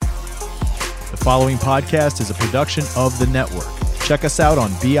following podcast is a production of the network. Check us out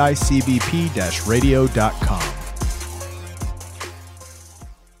on bicbp-radio.com.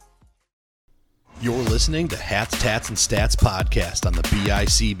 You're listening to Hats, Tats, and Stats podcast on the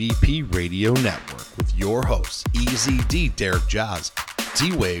BICBP Radio Network with your hosts, EZD Derek Jaws,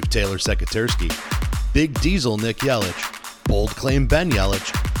 T-Wave Taylor Sekatersky, Big Diesel Nick Yelich, Bold Claim Ben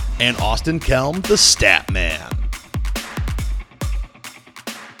Yelich, and Austin Kelm, the Stat Man.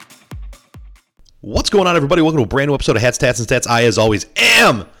 What's going on, everybody? Welcome to a brand new episode of Hats, Tats, and Stats. I, as always,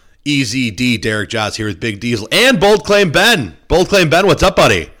 am EZD Derek Jaws here with Big Diesel and Bold Claim Ben. Bold Claim Ben, what's up,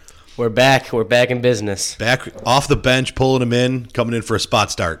 buddy? We're back. We're back in business. Back off the bench, pulling him in, coming in for a spot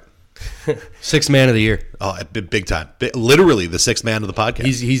start. Sixth man of the year. Oh, big time. Literally the sixth man of the podcast.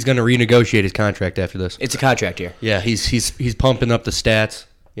 He's going to renegotiate his contract after this. It's a contract year. Yeah, he's pumping up the stats.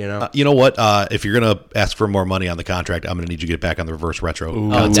 You know what? If you're going to ask for more money on the contract, I'm going to need you to get back on the reverse retro.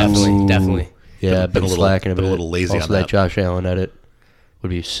 Oh, definitely. Yeah, I've been slacking a bit. A little lazy also, on that. that Josh Allen edit would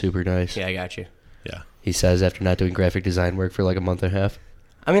be super nice. Yeah, I got you. Yeah. He says after not doing graphic design work for like a month and a half.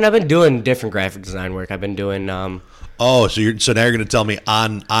 I mean, I've been doing different graphic design work. I've been doing. So now you're going to tell me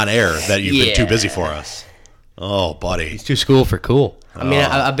on air that you've been too busy for us. Oh, buddy. He's too cool for cool. I mean,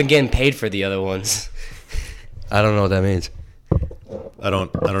 I've been getting paid for the other ones. I don't know what that means. I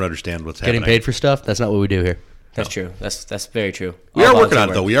don't understand what's happening. Getting paid for stuff? That's not what we do here. That's true. That's very true. We are working on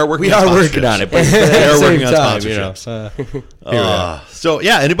it, though. We are working on it. But we are working on sponsorships. So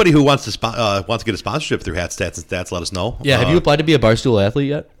yeah, anybody who wants to get a sponsorship through Hats, Stats, and Stats, let us know. Yeah, have you applied to be a Barstool athlete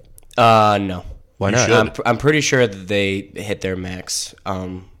yet? No. Why not? I'm pretty sure that they hit their max.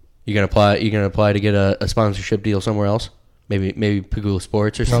 You gonna apply? You gonna apply to get a sponsorship deal somewhere else? Maybe Pagula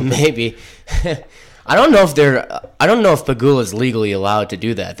Sports or something. Maybe. I don't know if Pagula is legally allowed to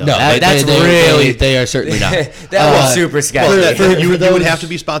do that though. No, they are certainly not. That was super sketchy. You would have to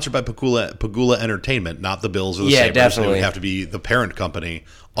be sponsored by Pagula Entertainment, not the Bills or the Sabres. Definitely. It would have to be the parent company,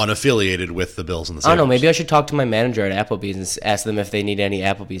 unaffiliated with the Bills and the Sabres. I don't know. Maybe I should talk to my manager at Applebee's and ask them if they need any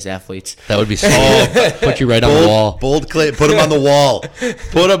Applebee's athletes. That would be sweet. Put you right on the wall. Bold clay. Put him on the wall.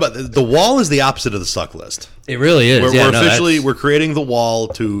 The wall is the opposite of the suck list. It really is. We're creating the wall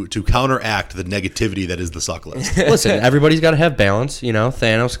to counteract the negativity that is the suck list. Listen, everybody's got to have balance.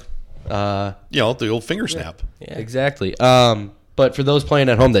 Thanos. The old finger snap. Yeah, exactly. But for those playing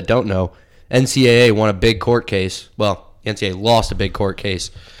at home that don't know, NCAA won a big court case. Well, NCAA lost a big court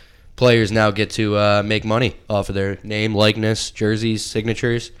case. Players now get to make money off of their name, likeness, jerseys,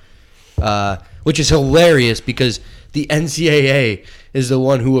 signatures, which is hilarious because the NCAA is the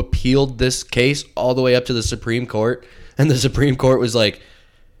one who appealed this case all the way up to the Supreme Court, and the Supreme Court was like,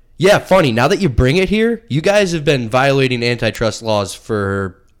 yeah, funny, now that you bring it here, you guys have been violating antitrust laws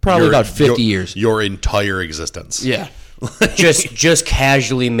for probably about 50 years. Your entire existence. Yeah. just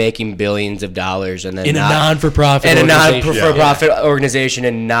casually making billions of dollars and then in a non-for-profit organization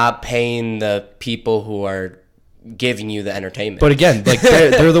and not paying the people who are giving you the entertainment. But again, like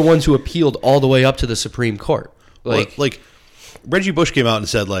they're the ones who appealed all the way up to the Supreme Court. Like Reggie Bush came out and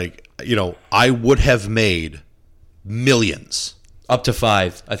said, I would have made millions. Up to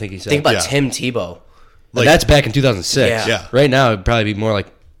 5, I think he said. Think about Tim Tebow. That's back in 2006. Yeah. Right now, it'd probably be more like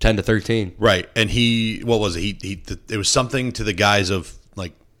 10 to 13. Right. And what was it? It was something to the guise of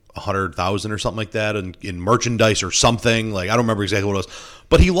like 100,000 or something like that in merchandise or something. I don't remember exactly what it was.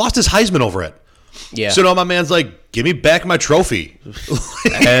 But he lost his Heisman over it. Yeah. So now my man's like, give me back my trophy.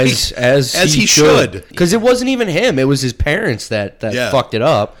 as he should. Because it wasn't even him. It was his parents that fucked it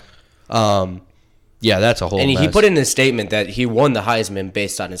up. Yeah, that's a whole mess. He put in his statement that he won the Heisman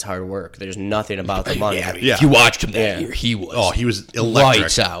based on his hard work. There's nothing about the money. Yeah. If you watched him that year, he was. Oh, he was electric.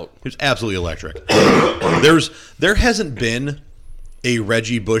 Lights out. He was absolutely electric. There hasn't been a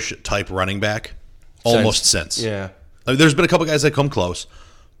Reggie Bush type running back since. Yeah. There's been a couple guys that come close.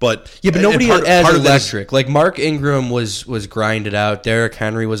 But nobody as electric. Like Mark Ingram was grinded out. Derrick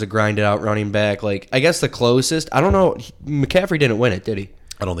Henry was a grinded out running back. I guess the closest. I don't know. McCaffrey didn't win it, did he?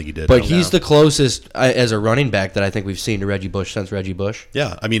 I don't think he did. But he's the closest as a running back that I think we've seen to Reggie Bush since Reggie Bush.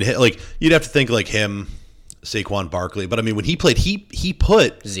 Yeah, I mean, you'd have to think like him, Saquon Barkley. But I mean, when he played, he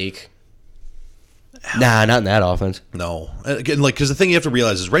put Zeke. Nah, not in that offense. No, because the thing you have to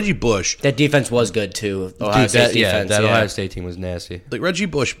realize is Reggie Bush. That defense was good too. Ohio State defense. That Ohio State team was nasty. Reggie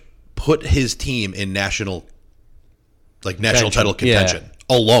Bush put his team in national title contention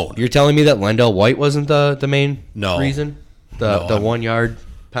alone. You're telling me that Lendell White wasn't the main reason? The 1 yard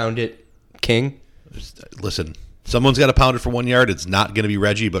pound it king? Listen, someone's got to pound it for 1 yard. It's not going to be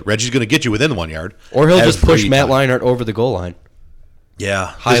Reggie, but Reggie's going to get you within the 1 yard. Or he'll just push Matt Leinart over the goal line. Yeah.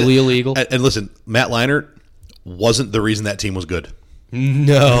 Highly illegal. And listen, Matt Leinart wasn't the reason that team was good.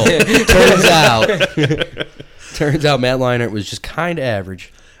 No. Turns out Matt Leinart was just kind of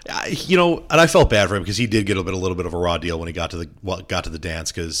average. And I felt bad for him because he did get a little bit of a raw deal when he got to the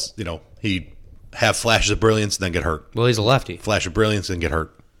dance because he have flashes of brilliance and then get hurt. Well, he's a lefty. Flash of brilliance and get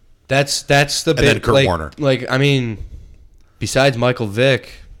hurt. That's the big. And then Kurt Warner. Besides Michael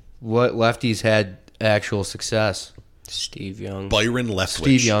Vick, what lefties had actual success? Steve Young. Byron Leftwich.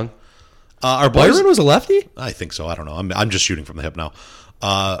 Steve Young. Our boys, Byron was a lefty? I think so. I don't know. I'm just shooting from the hip now.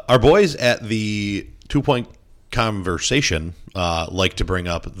 Our boys at the 2-point conversation like to bring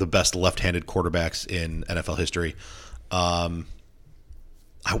up the best left-handed quarterbacks in NFL history.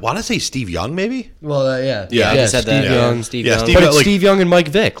 I want to say Steve Young, maybe. Well, yeah. I said Steve that. Young. Steve Yeah, Young. Steve But Young, it's like- Steve Young and Mike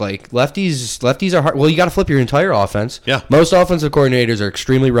Vick. Like lefties are hard. Well, you got to flip your entire offense. Yeah. Most offensive coordinators are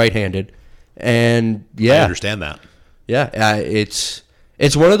extremely right-handed, and I understand that. yeah,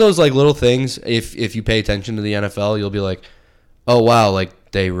 it's one of those like little things. If you pay attention to the NFL, you'll be like, oh wow,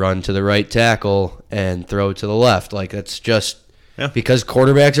 like they run to the right tackle and throw to the left. Like that's just because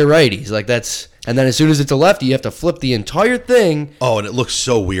quarterbacks are righties. Like that's. And then as soon as it's a lefty, you have to flip the entire thing. Oh, and it looks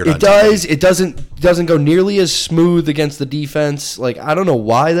so weird. It on does. TV. It doesn't go nearly as smooth against the defense. Like I don't know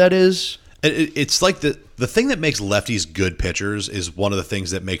why that is. It's like the thing that makes lefties good pitchers is one of the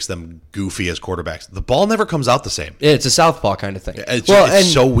things that makes them goofy as quarterbacks. The ball never comes out the same. Yeah, it's a southpaw kind of thing.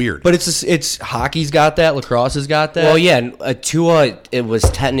 It's so weird. But it's hockey's got that. Lacrosse has got that. Well, yeah, Tua, it was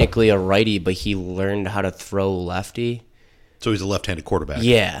technically a righty, but he learned how to throw lefty. So he's a left-handed quarterback.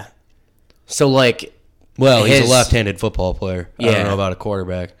 Yeah. So, like... Well, he's his- a left-handed football player. I Yeah. don't know about a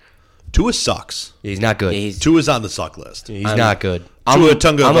quarterback. Tua sucks. He's not good. He's- Tua's on the suck list. He's not good. Tua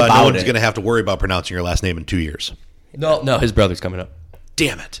Tunga, I'm no about one's it. going to have to worry about pronouncing your last name in 2 years. No, his brother's coming up.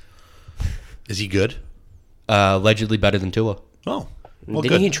 Damn it. Is he good? Allegedly better than Tua. Oh, well,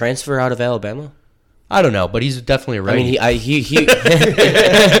 Didn't good. he transfer out of Alabama? I don't know, but he's definitely a I righty. mean, he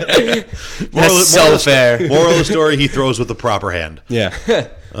Moral That's so fair. Moral of the story, he throws with the proper hand. yeah.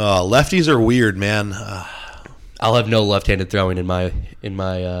 Lefties are weird, man. I'll have no left-handed throwing in my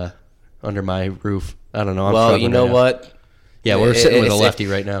under my roof. I don't know. I'm well, struggling you know right now. what? Yeah, we're sitting with a It's- lefty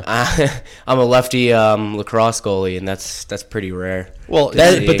right now. I'm a lefty lacrosse goalie, and that's pretty rare. Well,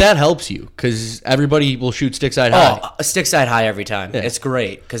 But that helps you because everybody will shoot stick side high. Oh, a stick side high every time. Yeah. It's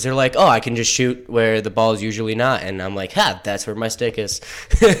great because they're like, oh, I can just shoot where the ball is usually not, and I'm like, that's where my stick is.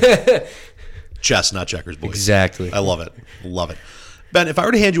 chess, not checkers, boys. Exactly. I love it. Love it. Ben, if I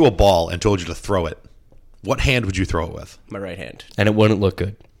were to hand you a ball and told you to throw it, what hand would you throw it with? My right hand. And it wouldn't look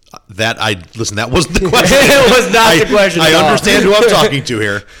good. That wasn't the question. It was not the question I at all. understand who I'm talking to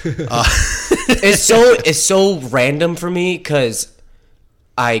here. It's so random for me because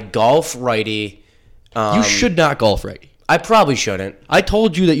I golf righty. You should not golf righty. I probably shouldn't. I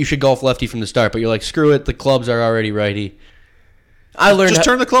told you that you should golf lefty from the start, but you're like, screw it. The clubs are already righty. I learned. Just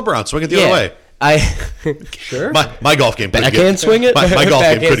turn the club around, swing it the other way. Sure. My golf game couldn't Backhand swing it? My golf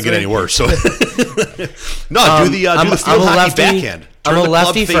game Backhand couldn't get swing. any worse. So no, do the field hockey backhand. I'm Turn a the club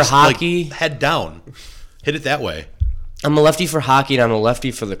lefty for face, hockey. head down. Hit it that way. I'm a lefty for hockey and I'm a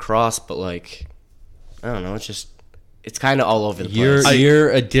lefty for lacrosse, but like, I don't know. It's kind of all over the place. You're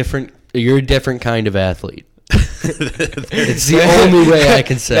a different kind of athlete. It's the only way I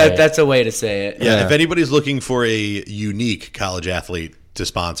can say it. That's a way to say it. Yeah, if anybody's looking for a unique college athlete to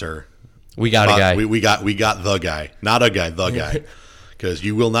sponsor, We got a guy. We got the guy, not a guy, the guy, because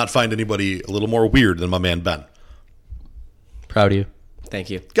you will not find anybody a little more weird than my man Ben. Proud of you. Thank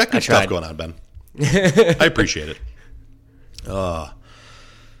you. Got I good stuff tried. going on, Ben. I appreciate it.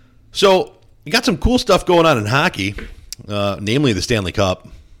 So you got some cool stuff going on in hockey, namely the Stanley Cup.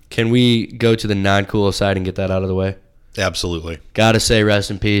 Can we go to the non-cool side and get that out of the way? Absolutely. Gotta say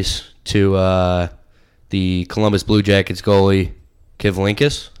rest in peace to the Columbus Blue Jackets goalie,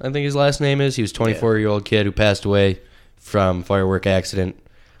 Kivlinkus, I think his last name is. He was a 24-year-old kid who passed away from firework accident.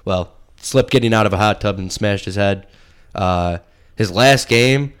 Well, slipped getting out of a hot tub and smashed his head. His last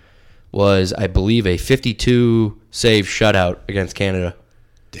game was, I believe, a 52-save shutout against Canada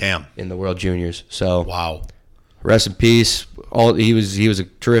Damn. in the World Juniors. So Wow. rest in peace. He was a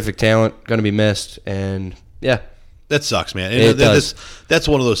terrific talent, going to be missed, and yeah. That sucks, man. It does. That's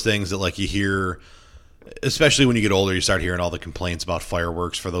one of those things that, like, you hear, especially when you get older, you start hearing all the complaints about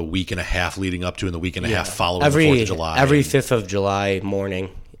fireworks for the week and a half leading up to and the week and a half following the 4th of July. Every 5th of July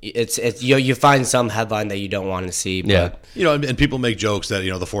morning, it's you find some headline that you don't want to see. But Yeah. You know, and people make jokes that,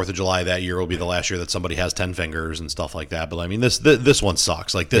 you know, the 4th of July that year will be the last year that somebody has 10 fingers and stuff like that. But, I mean, this one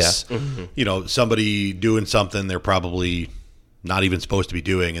sucks. Like, this, you know, somebody doing something they're probably not even supposed to be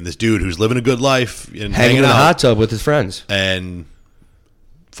doing. And this dude who's living a good life and Hanging in hanging a out hot tub with his friends. and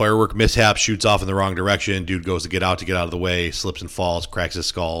firework mishap, shoots off in the wrong direction. Dude goes to get out of the way, slips and falls, cracks his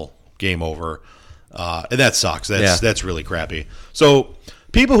skull. Game over. And that sucks. That's really crappy. So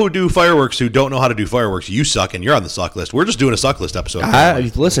people who do fireworks who don't know how to do fireworks, you suck and you're on the suck list. We're just doing a suck list episode.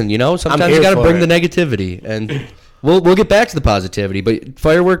 Listen, sometimes you got to bring the negativity, and we'll get back to the positivity. But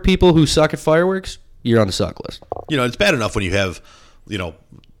firework people who suck at fireworks, you're on the suck list. It's bad enough when you have,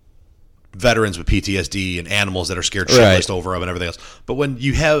 veterans with PTSD and animals that are scared shitless over them and everything else. But when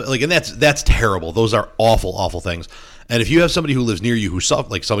you have and that's terrible. Those are awful, awful things. And if you have somebody who lives near you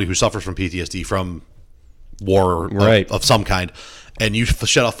somebody who suffers from PTSD from war of some kind, and you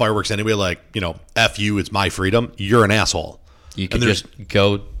shut off fireworks anyway, F you, it's my freedom, you're an asshole. You can just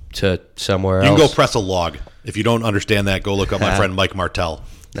go to somewhere else. You can go press a log. If you don't understand that, go look up my friend Mike Martell.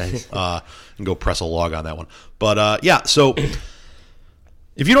 Nice. And go press a log on that one. But so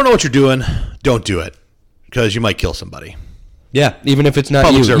if you don't know what you're doing, don't do it, because you might kill somebody. Yeah, even if it's not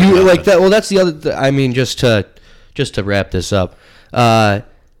Public you. You like that. Well, that's the other. Just to wrap this up,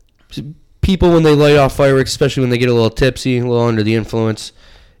 people when they light off fireworks, especially when they get a little tipsy, a little under the influence,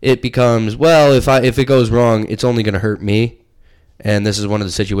 it becomes, well, if it goes wrong, it's only going to hurt me, and this is one of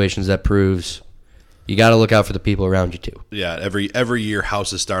the situations that proves you got to look out for the people around you too. Yeah, every year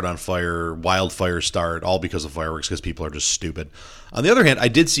houses start on fire, wildfires start, all because of fireworks, because people are just stupid. On the other hand, I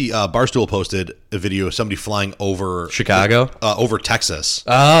did see Barstool posted a video of somebody flying over Chicago, over Texas.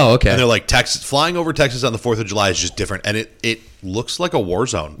 Oh, okay. And they're like, flying over Texas on the 4th of July is just different, and it looks like a war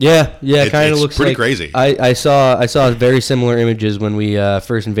zone. Yeah, it kind of looks pretty like, crazy. I saw very similar images when we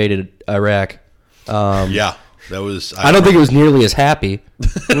first invaded Iraq. Yeah. That was. I don't think it was nearly as happy.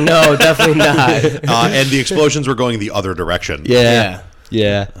 No, definitely not. And the explosions were going the other direction. Yeah.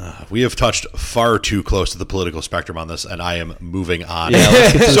 We have touched far too close to the political spectrum on this, and I am moving on. Yeah,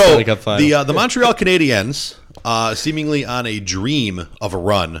 let's get to the Stanley Cup final. The Montreal Canadiens, seemingly on a dream of a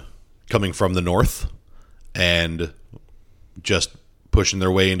run coming from the north, and just pushing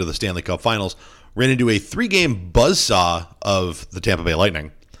their way into the Stanley Cup Finals, ran into a 3-game buzzsaw of the Tampa Bay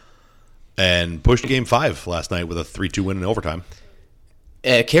Lightning, and pushed Game 5 last night with a 3-2 win in overtime.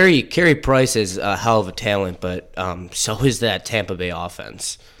 Carey Price is a hell of a talent, but so is that Tampa Bay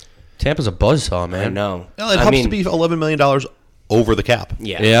offense. Tampa's a buzzsaw, man. I know. Well, it helps to be $11 million over the cap.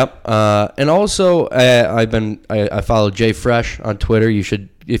 Yeah. Yep. And also, I follow Jay Fresh on Twitter. You should,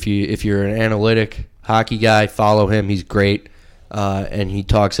 if you're an analytic hockey guy, follow him. He's great, and he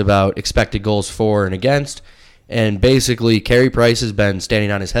talks about expected goals for and against. And basically, Carey Price has been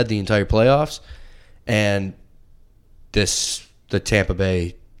standing on his head the entire playoffs, and the Tampa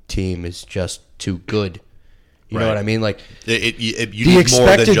Bay team is just too good. You know what I mean? Like you need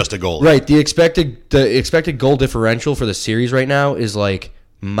more than just a goal, right? The expected goal differential for the series right now is like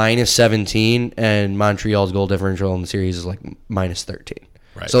 -17, and Montreal's goal differential in the series is like -13.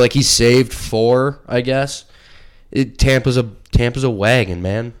 Right. So like he saved 4, I guess. Tampa's a wagon,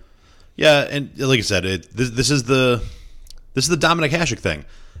 man. Yeah, and like I said, this is the Dominic Hasek thing.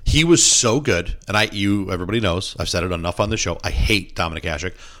 He was so good, and everybody knows, I've said it enough on the show, I hate Dominic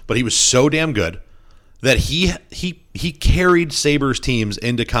Hasek, but he was so damn good that he carried Sabres teams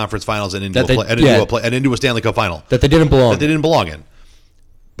into conference finals and into a Stanley Cup final that they didn't belong in.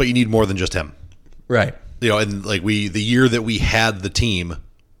 But you need more than just him, right? And like the year that we had the team,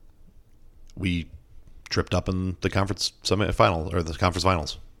 we tripped up in the conference semifinal or the conference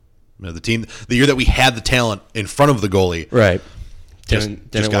finals. The year that we had the talent in front of the goalie, right? Just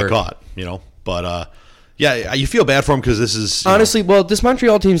got caught, But yeah, you feel bad for him because this is honestly. Well, this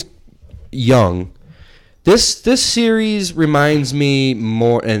Montreal team's young. This series reminds me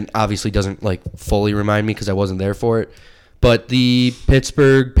more, and obviously doesn't like fully remind me because I wasn't there for it. But the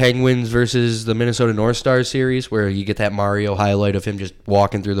Pittsburgh Penguins versus the Minnesota North Stars series, where you get that Mario highlight of him just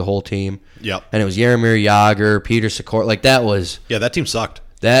walking through the whole team. Yep. And it was Jaromir Jagr, Peter Sikora. Like that was. Yeah, that team sucked.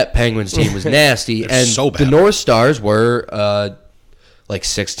 That Penguins team was nasty, and so bad. The North Stars were like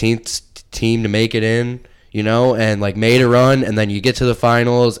 16th team to make it in, and like made a run, and then you get to the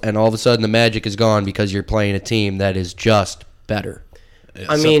finals, and all of a sudden the magic is gone because you're playing a team that is just better.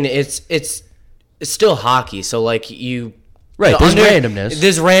 I mean, it's still hockey, so like you. Right, there's randomness.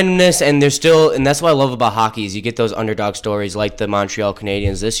 There's randomness, and and that's what I love about hockey is you get those underdog stories like the Montreal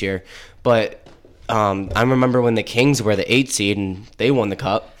Canadiens this year, but. I remember when the Kings were the 8th seed and they won the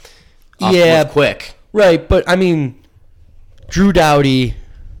cup. Quick. Right, but I mean, Drew Doughty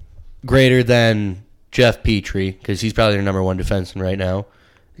greater than Jeff Petrie because he's probably their number 1 defenseman right now.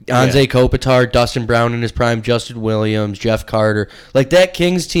 Anze Kopitar, Dustin Brown in his prime, Justin Williams, Jeff Carter. Like that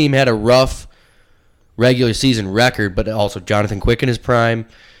Kings team had a rough regular season record, but also Jonathan Quick in his prime.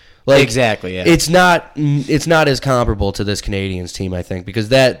 Like, Exactly, yeah. It's not as comparable to this Canadians team, I think, because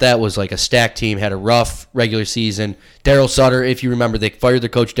that was like a stacked team, had a rough regular season. Daryl Sutter, if you remember, they fired their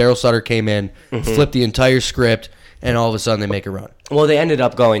coach. Daryl Sutter came in, flipped the entire script, and all of a sudden they make a run. Well, they ended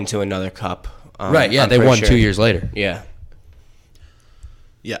up going to another cup. Right, yeah, I'm they pretty won sure. 2 years later. Yeah.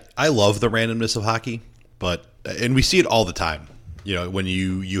 Yeah, I love the randomness of hockey, and we see it all the time. You know, when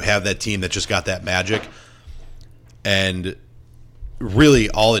you have that team that just got that magic, and really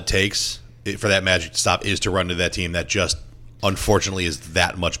all it takes for that magic to stop is to run to that team that just unfortunately is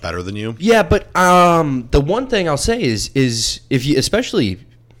that much better than you. Yeah, but the one thing I'll say is if you, especially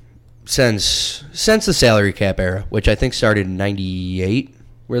since the salary cap era, which I think started in '98,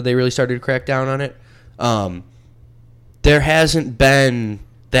 where they really started to crack down on it, there hasn't been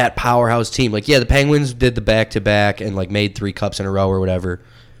that powerhouse team. Like, yeah, the Penguins did the back-to-back and like made 3 cups in a row or whatever,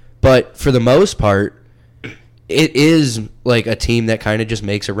 but for the most part, it is like a team that kind of just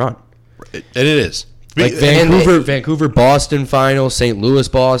makes a run. And it is. Like Vancouver, Boston final, St. Louis,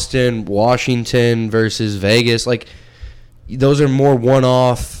 Boston, Washington versus Vegas. Like, those are more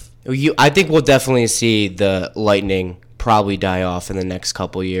one-off. I think we'll definitely see the Lightning probably die off in the next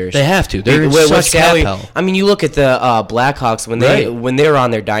couple years. They have to. They're in With such cap salary- hell. I mean, you look at the Blackhawks when they were on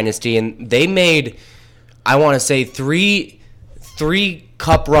their dynasty, and they made, I want to say, three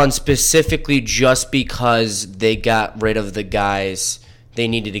cup runs specifically just because they got rid of the guys they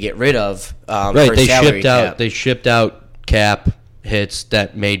needed to get rid of. Right, for they salary shipped out. cap. They shipped out cap hits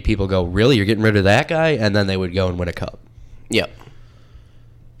that made people go, "Really? You're getting rid of that guy?" And then they would go and win a cup. Yep.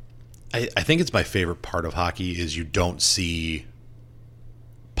 I think it's my favorite part of hockey is you don't see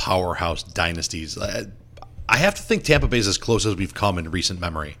powerhouse dynasties. I have to think Tampa Bay is as close as we've come in recent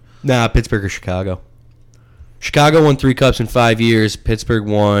memory. Nah, Pittsburgh or Chicago. Chicago won 3 cups in 5 years. Pittsburgh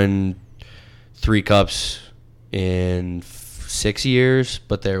won 3 cups in 6 years,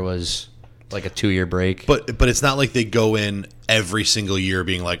 but there was like a 2-year break. But it's not like they go in every single year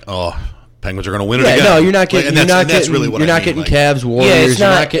being like, oh, Penguins are going to win it Yeah, again. no, you're not getting. Like, You're not that's getting. really what You're I not mean. getting Like, Cavs, Warriors. You're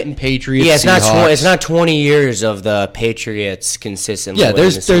not getting Patriots. Yeah, it's not. Seahawks. It's not 20 years of the Patriots consistently. Yeah, winning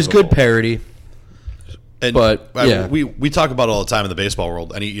the there's Super good Bowl. parity. And But, yeah. we talk about it all the time in the baseball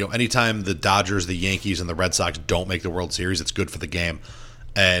world. Anytime the Dodgers, the Yankees, and the Red Sox don't make the World Series, it's good for the game.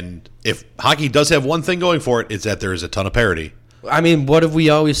 And if hockey does have one thing going for it, it's that there is a ton of parity. I mean, what have we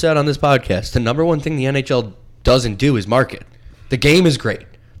always said on this podcast? The number one thing the NHL doesn't do is market. The game is great.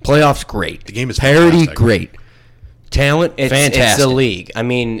 Playoffs great. The game is parity fantastic. great. Talent fantastic. It's the league. I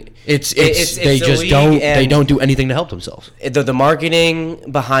mean, It's the they just league, don't and don't do anything to help themselves. the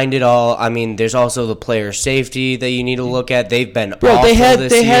marketing behind it all. I mean, there's also the player safety that you need to look at. They've been Bro, awful they had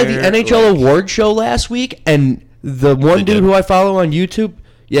this the year. NHL Like, award show last week, and the one They dude did. who I follow on YouTube,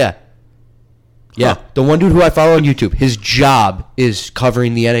 yeah, Huh. the one dude who I follow on YouTube, his job is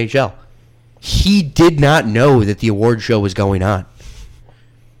covering the NHL. He did not know that the award show was going on.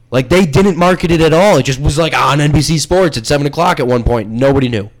 Like, they didn't market it at all. It just was like on NBC Sports at 7 o'clock at one point. Nobody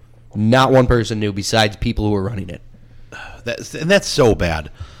knew. Not one person knew besides people who were running it. That's so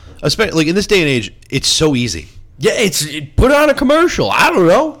bad. Especially like in this day and age, it's so easy. Yeah, put on a commercial. I don't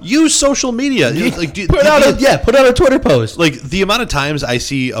know. Use social media. Like, Put out a Twitter post. Like the amount of times I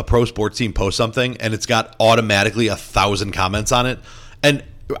see a pro sports team post something and it's got automatically 1,000 comments on it, and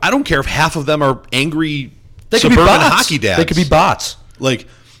I don't care if half of them are angry They could be suburban bots. hockey dads. They could be bots. Like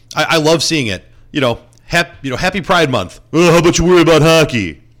I love seeing it. Happy Pride Month. Oh, how about you worry about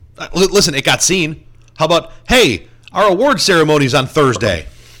hockey? Listen, it got seen. How about, hey, our award ceremony's on Thursday.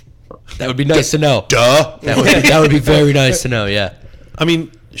 That would be nice to know. Duh. That would be very nice to know. Yeah. I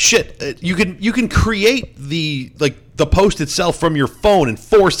mean, shit. You can create the post itself from your phone in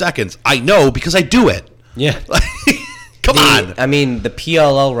 4 seconds. I know because I do it. Yeah. Come on. I mean, the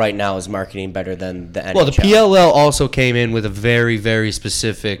PLL right now is marketing better than the NHL. Well, the PLL also came in with a very, very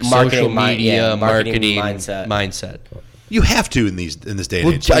specific social media marketing marketing mindset. You have to in this day and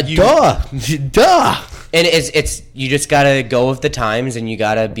Well, age. Like, duh. And it's you just gotta go with the times, and you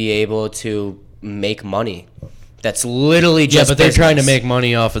gotta be able to make money. That's literally Yeah, just but they're trying to business. make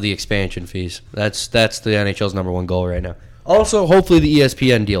money off of the expansion fees. That's the NHL's number one goal right now. Also, hopefully the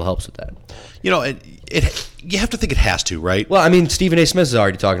ESPN deal helps with that. you have to think it has to, right? Well, I mean, Stephen A. Smith is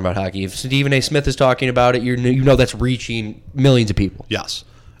already talking about hockey. If Stephen A. Smith is talking about it, you know that's reaching millions of people. Yes.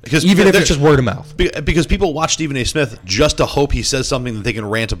 Because Even if it's just word of mouth. Because people watch Stephen A. Smith just to hope he says something that they can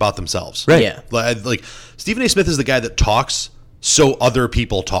rant about themselves. Right. Yeah. Like Stephen A. Smith is the guy that talks so other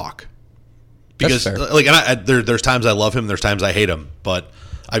people talk. Because That's fair. there's times I love him, there's times I hate him, but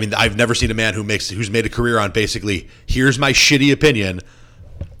I mean I've never seen a man who's made a career on basically here's my shitty opinion.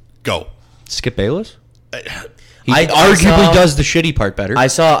 Go. Skip Bayless? He I arguably saw- does the shitty part better. I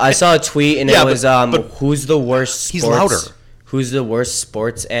saw a tweet and Yeah, it was but who's the worst he's sports, louder. Who's the worst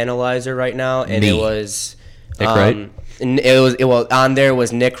sports analyzer right now? And Me. it was Nick Wright? And it was on there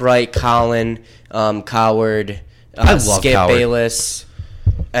was Nick Wright, Colin, Coward, I love Skip Coward. Bayless,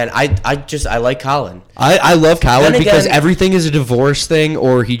 and I like Colin. I love Coward Then because again- everything is a divorce thing,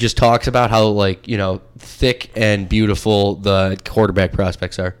 or he just talks about how thick and beautiful the quarterback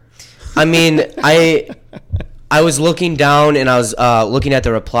prospects are. I mean, I was looking down and I was looking at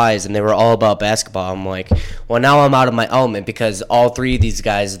the replies, and they were all about basketball. I'm like, well, now I'm out of my element because all three of these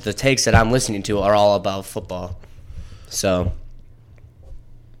guys, the takes that I'm listening to, are all about football. So,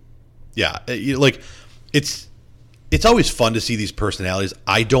 Yeah, it's always fun to see these personalities.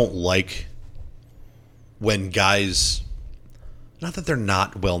 I don't like when guys, not that they're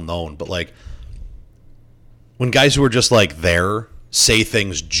not well known, but like when guys who are just like there say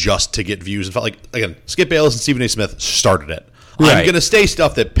things just to get views. In fact, like again, Skip Bayless and Stephen A. Smith started it. I'm Right. going to say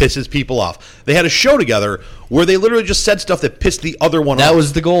stuff that pisses people off. They had a show together where they literally just said stuff that pissed the other one off. That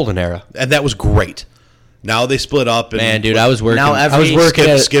was the golden era. And that was great. Now they split up. And Man, dude, I was working. Now I was every working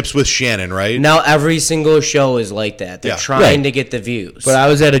at, Skips with Shannon, right? now every single show is like that. They're Yeah. trying Right. to get the views. but I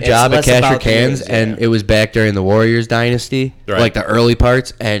was at a It's job at less Casher about the Cans, news, and yeah. it was back during the Warriors dynasty, Right. like the early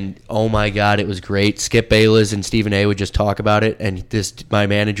parts. And oh my god, it was great. Skip Bayless and Stephen A. would just talk about it, and my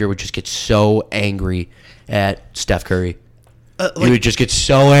manager would just get so angry at Steph Curry. He would just get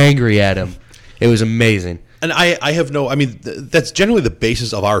so angry at him. It was amazing. And I have no, I mean, that's generally the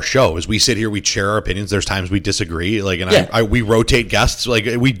basis of our show is we sit here, we share our opinions. There's times we disagree. Like, and Yeah. we rotate guests. Like,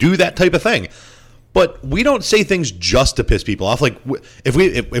 we do that type of thing. But we don't say things just to piss people off. Like, if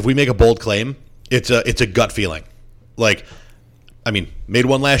we make a bold claim, it's a gut feeling. Like, I mean, made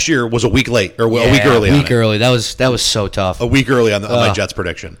one last year, was a week late, or a week early A on week it. early. That was so tough. A week early on my Jets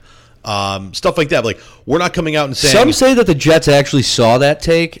prediction. Stuff like that. Like, we're not coming out and saying. Some say that the Jets actually saw that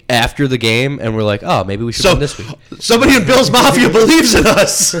take after the game and were like, "Oh, maybe we should win this week." Somebody in Bill's Mafia believes in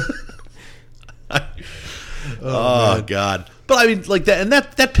us. Oh God! But I mean, like that, and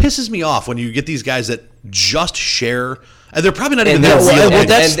that pisses me off when you get these guys that just share, and they're probably not even And their that's- real and opinions.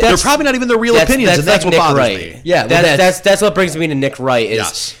 that's- They're probably not even their real opinions, and that's like what Nick bothers Wright. me. Yeah, well, that's what brings me to Nick Wright is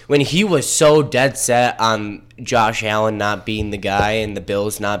Yes. when he was so dead set on Josh Allen not being the guy and the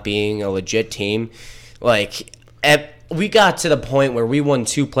Bills not being a legit team. Like, we got to the point where we won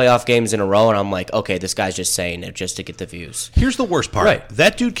 2 playoff games in a row, and I'm like, okay, this guy's just saying it just to get the views. Here's the worst part: Right.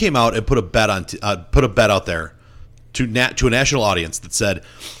 that dude came out and put a bet out there to a national audience that said,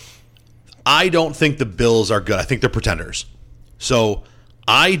 "I don't think the Bills are good. I think they're pretenders. So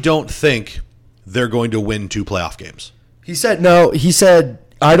I don't think they're going to win 2 playoff games." He said, "No." He said,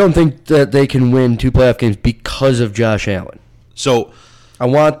 "I don't think that they can win 2 playoff games because of Josh Allen." So I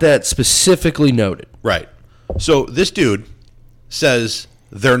want that specifically noted. right. So this dude says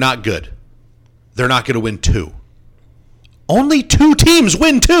they're not good. They're not going to win 2. Only 2 teams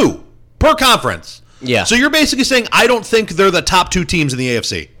win 2 per conference. Yeah. So you're basically saying I don't think they're the top 2 teams in the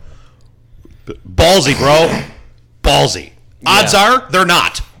AFC. Ballsy, bro. Ballsy. Odds are they're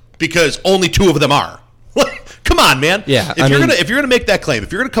not because only 2 of them are. Come on, man. Yeah, If you're gonna make that claim,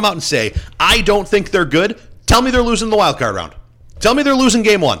 if you're gonna come out and say I don't think they're good, tell me they're losing the wild card round. Tell me they're losing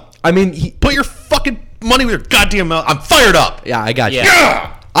game 1. I mean, Put your fucking money with your goddamn mouth. I'm fired up. yeah, I got you.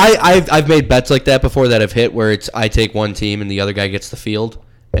 Yeah. I've made bets like that before that have hit where it's I take one team and the other guy gets the field,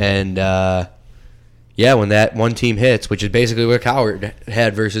 and yeah, when that one team hits, which is basically what Coward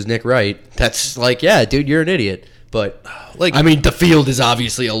had versus Nick Wright, that's like, yeah, dude, you're an idiot. But Like- I mean, the field is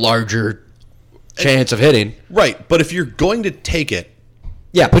obviously a larger chance of hitting. Right, but if you're going to take it,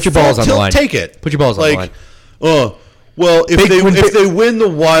 Yeah, put your balls on the line. Take it. Put your balls on the line. Well, if Big- they win the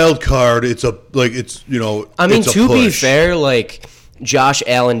wild card, it's you know. I mean, it's a to be push. fair, like Josh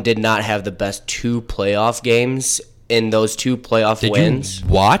Allen did not have the best 2 playoff games in those 2 playoff Did wins. you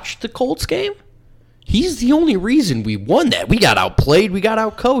watch the Colts game? He's the only reason we won that. We got outplayed. We got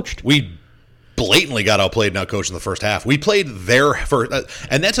outcoached. we blatantly got outplayed and outcoached in the first half. We played their first,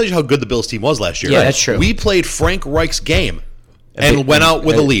 and that tells you how good the Bills team was last year. Yeah, that's true. We played Frank Reich's game and went out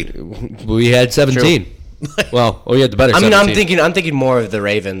with a lead. We had 17. Well, we had the better. I mean, 17. I'm thinking more of the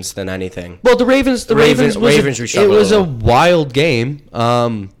Ravens than anything. Well, the Ravens Ravens was were it struggling was a a little. wild game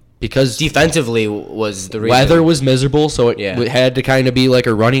because Defensively was the reason. weather was miserable, so it Yeah. had to kind of be like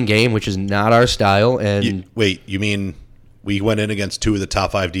a running game, which is not our style. And Wait, you mean we went in against 2 of the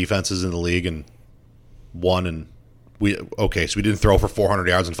top 5 defenses in the league and won? And so we didn't throw for 400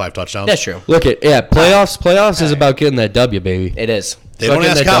 yards and 5 touchdowns. That's true. look at playoffs is about getting that W, baby. It is. They don't Fucking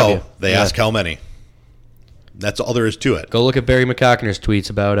ask that how; W. they Yeah. ask how many. That's all there is to it. Go look at Barry McCockner's tweets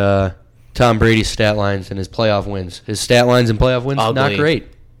about Tom Brady's stat lines and his playoff wins. His stat lines and playoff wins, not Ugly. great.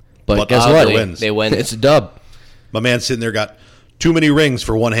 But But guess ugly what? wins. They win. It's a dub. My man sitting there got too many rings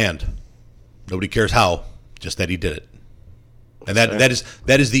for one hand. Nobody cares how, just that he did it. And that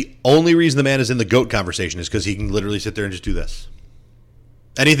is the only reason the man is in the GOAT conversation is because he can literally sit there and just do this.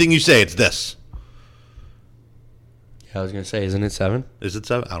 Anything you say, it's this. I was going to say, isn't it 7? Is it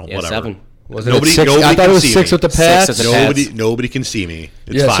 7? I don't know. Yeah, Whatever. 7. Wasn't Nobody- it 6? nobody I thought can it was see 6 me. with the 6 Pats. with the Pats. Nobody can see me.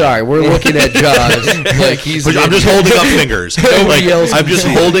 It's Yeah, fine. sorry. We're looking at Jaws. Like he's I'm just holding up fingers. Nobody else I'm can just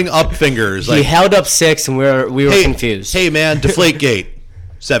see. holding up fingers. He Like, held up 6, and we were confused. Hey, man, Deflategate,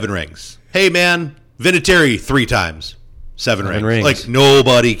 7 rings. Hey, man, Vinatieri 3 times, 7 rings. Like,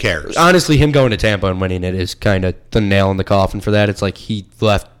 nobody cares. Honestly, him going to Tampa and winning it is kind of the nail in the coffin for that. It's like he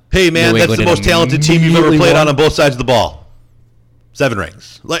left. Hey, man, New that's England the most and talented team you've ever immediately played won. on both sides of the ball. 7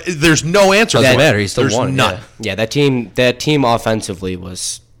 rings. Like, there's no answer. Doesn't for it. matter. He still There's won. none. Yeah, that team offensively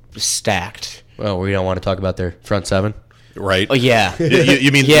was stacked. Well, we don't want to talk about their front 7. Right? Oh yeah, You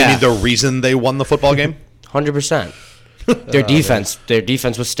mean Yeah. the reason they won the football game? 100%. Their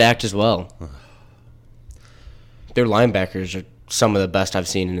defense was stacked as well. Their linebackers are some of the best I've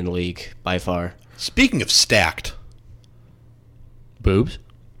seen in the league by far. Speaking of stacked, Boobs.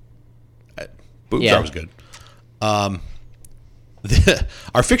 Boobs Yeah. are was good.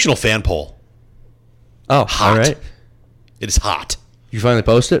 Our fictional fan poll. Oh, Hot. all right. It is hot. You finally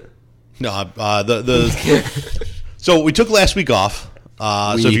post it? No, so we took last week off.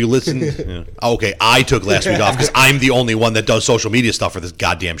 So if you listen, okay, I took last week off because I'm the only one that does social media stuff for this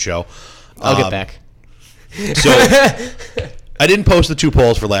goddamn show. I'll get back. So I didn't post the 2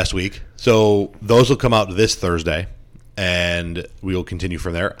 polls for last week, so those will come out this Thursday, and we will continue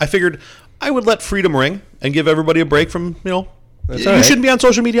from there. I figured I would let freedom ring and give everybody a break from you all right. shouldn't be on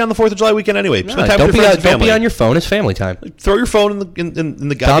social media on the 4th of July weekend anyway. Spend time Don't with be your friends on, and don't family. be on your phone. It's family time. Throw your phone in the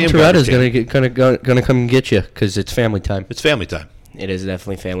Tom goddamn Toretta is garbage can. gonna come and get you because it's family time. It's family time. It is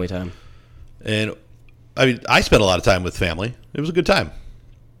definitely family time. And I mean, I spent a lot of time with family. It was a good time,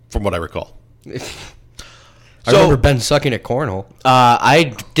 from what I recall. I remember Ben sucking at cornhole.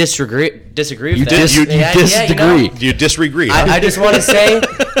 I disagree with You that. disagree. You disagree? Huh? I just want to say,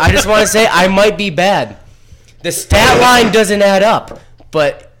 I might be bad. The stat line doesn't add up,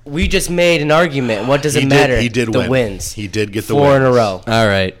 but we just made an argument. What does it matter? He did the win. wins. He did get the 4 in a wins. row.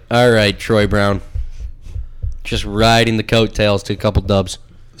 All right, Troy Brown. Just riding the coattails to a couple dubs.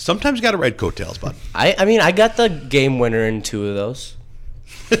 Sometimes you got to ride coattails, bud. I mean, I got the game winner in 2 of those.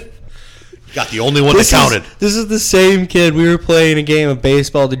 Got the only one that counted. This is the same kid. We were playing a game of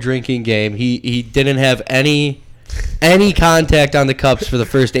baseball, the drinking game. He didn't have any contact on the cups for the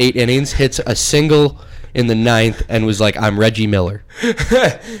first 8 innings. Hits a single in the 9th and was like, "I'm Reggie Miller."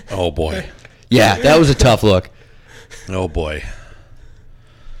 Oh boy. Yeah, that was a tough look. Oh boy.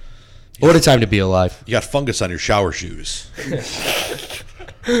 What a time to be alive. You got fungus on your shower shoes.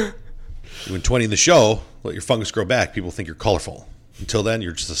 When 20 in the show, let your fungus grow back. People think you're colorful. Until then,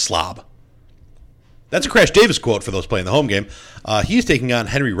 you're just a slob. That's a Crash Davis quote for those playing the home game. He's taking on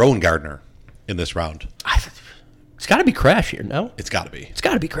Henry Rowan Gardner in this round. It's got to be Crash here, no? It's got to be. It's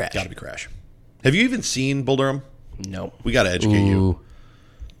got to be Crash. Got to be Crash. Have you even seen Bull Durham? No. We got to educate you. Ooh.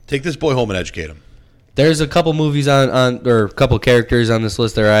 Take this boy home and educate him. There's a couple movies on or a couple characters on this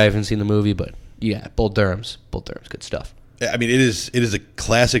list there. I haven't seen the movie, but yeah, Bull Durham's good stuff. I mean, it is a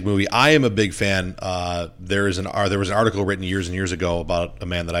classic movie. I am a big fan. There was an article written years and years ago about a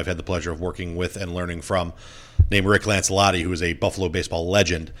man that I've had the pleasure of working with and learning from, named Rick Lancelotti, who is a Buffalo baseball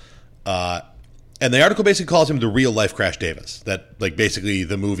legend. And the article basically calls him the real life Crash Davis. That like basically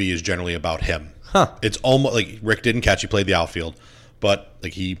the movie is generally about him. Huh. It's almost like Rick didn't catch. He played the outfield, but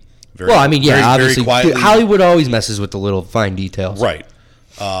like he. Very, Well, I mean, yeah, very, obviously, very quietly, Hollywood always messes with the little fine details. right.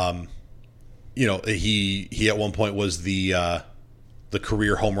 You know, he at one point was the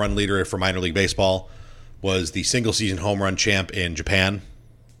career home run leader for minor league baseball, was the single season home run champ in Japan.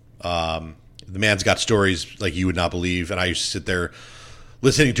 The man's got stories like you would not believe, and I used to sit there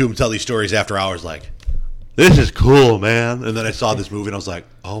listening to him tell these stories after hours like, this is cool, man. And then I saw this movie and I was like,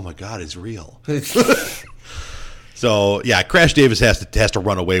 oh my God, it's real. So yeah, Crash Davis has to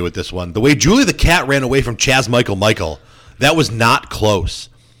run away with this one. The way Julie the Cat ran away from Chaz Michael, that was not close.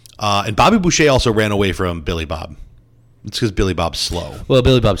 And Bobby Boucher also ran away from Billy Bob. It's because Billy Bob's slow. Well,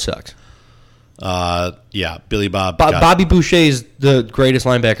 Billy Bob sucks. Yeah, Billy Bob. Bobby Boucher is the greatest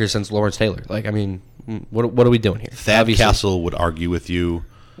linebacker since Lawrence Taylor. Like, I mean, what are we doing here? Thad Obviously. Castle would argue with you.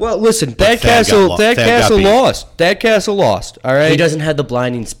 Well, listen, Thad Thad got Castle beat. lost. Thad Castle lost. All right. He doesn't have the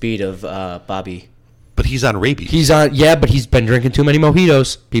blinding speed of Bobby. But he's on rabies. He's on, yeah, but he's been drinking too many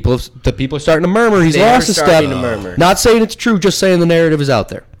mojitos. People are starting to murmur. He's They are lost his step. starting to murmur. Not saying it's true, just saying the narrative is out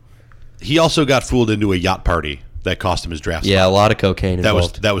there. He also got fooled into a yacht party that cost him his draft Yeah, a spot. lot of cocaine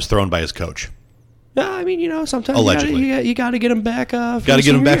involved. That was thrown by his coach. Yeah, I mean, sometimes Allegedly. you got to get him back. Got to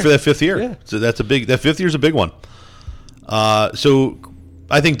get him back for that 5th year. Yeah. So that 5th year is a big one. So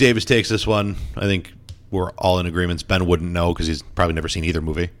I think Davis takes this one. I think we're all in agreement. Ben wouldn't know because he's probably never seen either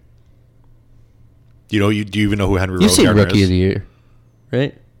movie. Do you even know who Henry You've seen Rodengarter Rookie is? of the Year,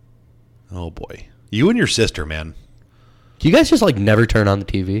 right? Oh boy, you and your sister, man. Do you guys just never turn on the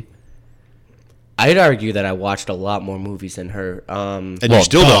TV? I'd argue that I watched a lot more movies than her. And you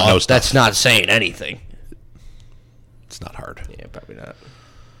still don't know stuff. That's not saying anything. It's not hard. Yeah, probably not.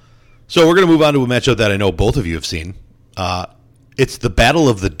 So we're going to move on to a matchup that I know both of you have seen. It's the Battle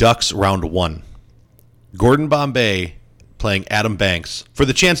of the Ducks Round 1. Gordon Bombay playing Adam Banks for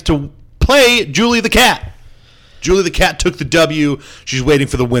the chance to play Julie the Cat. Julie the Cat took the W. She's waiting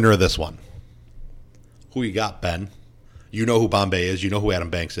for the winner of this one. Who you got, Ben? You know who Bombay is. You know who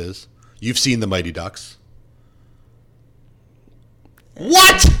Adam Banks is. You've seen the Mighty Ducks.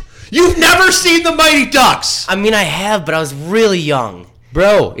 What? You've never seen the Mighty Ducks? I mean, I have, but I was really young.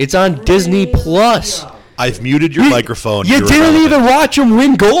 Bro, it's on Disney Plus. I've muted your microphone. You You're didn't irrelevant. even watch them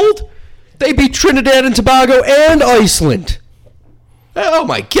win gold? They beat Trinidad and Tobago and Iceland. Oh,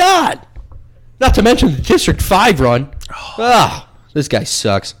 my God. Not to mention the District 5 run. This guy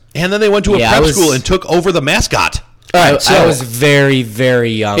sucks. And then they went to a Yeah, prep I was- school and took over the mascot. All right, so I was very, very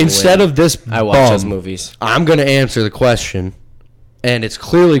young. instead when of this I watched those bum, movies. I'm going to answer the question, and it's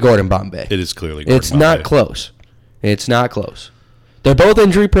clearly Gordon Bombay. It is clearly Gordon It's not Bombay. close. It's not close. They're both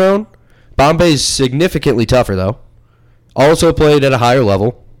injury prone. Bombay's significantly tougher, though. Also played at a higher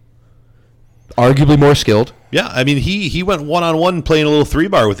level. Arguably more skilled. Yeah, I mean, he went one-on-one playing a little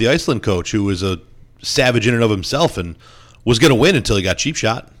 3-bar with the Iceland coach, who was a savage in and of himself and was going to win until he got cheap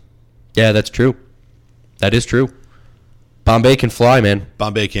shot. Yeah, that's true. That is true. Bombay can fly, man.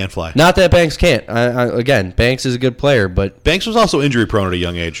 Bombay can't fly. Not that Banks can't. Again, Banks is a good player, but Banks was also injury prone at a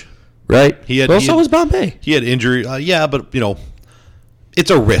young age. right. So So was Bombay. He had injury. Yeah, but, it's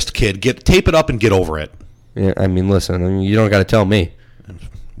a wrist, kid. Tape it up and get over it. Yeah, I mean, listen. You don't got to tell me.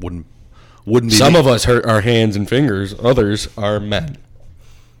 Wouldn't be Some me. of us hurt our hands and fingers. Others are men.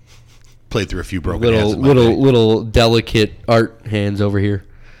 Played through a few broken hands. Little delicate art hands over here.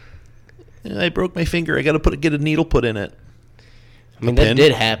 I broke my finger. I got to get a needle put in it. I mean, pin? that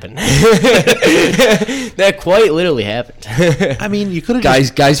did happen. That quite literally happened. I mean, you could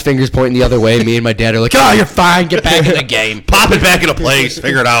have Guys' fingers pointing the other way. Me and my dad are like, "Oh, you're fine. Get back in the game." pop it back into place.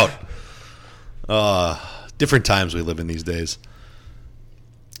 Figure it out. Different times we live in these days.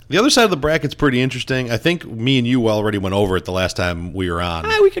 The other side of the bracket's pretty interesting. I think me and you already went over it the last time we were on.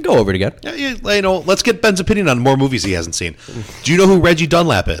 We could go over it again. Yeah, let's get Ben's opinion on more movies he hasn't seen. Do you know who Reggie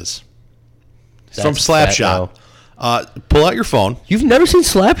Dunlap is? He's from That's Slapshot. Pull out your phone. You've never seen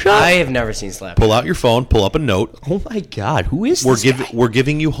Slapshot? I have never seen Slap. Pull out your phone. Pull up a note. Oh my God, who is We're this guy? we're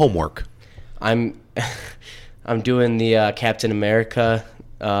giving you homework. I'm doing the Captain America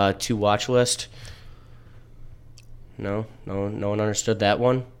to watch list. No one understood that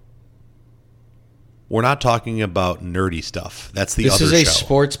one. We're not talking about nerdy stuff. That's the This other is a show.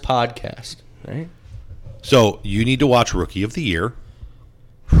 sports podcast, right? So you need to watch Rookie of the Year.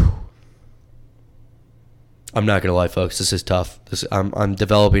 I'm not gonna lie, folks. This is tough. I'm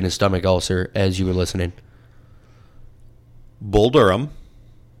developing a stomach ulcer as you were listening. Bull Durham.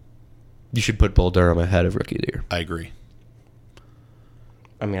 You should put Bull Durham ahead of Rookie of the Year. I agree.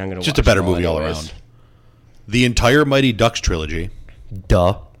 I mean, I'm gonna Just watch a better it all movie all anyways. around. The entire Mighty Ducks trilogy.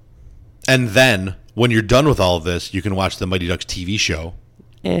 Duh. And then, when you're done with all of this, you can watch the Mighty Ducks TV show.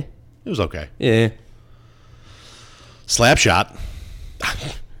 Eh. It was okay. Yeah. Slapshot.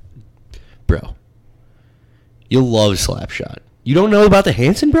 Bro. You'll love Slapshot. You don't know about the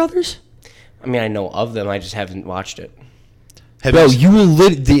Hanson brothers? I mean, I know of them. I just haven't watched it. Have Bro, you you will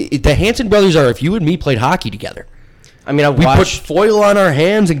the Hanson brothers are if you and me played hockey together. I mean, We put foil on our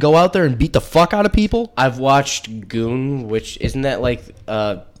hands and go out there and beat the fuck out of people. I've watched Goon, which isn't that like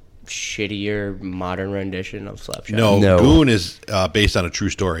a shittier modern rendition of Slapshot? No, Goon is based on a true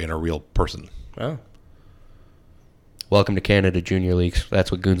story and a real person. Oh. Welcome to Canada Junior Leagues.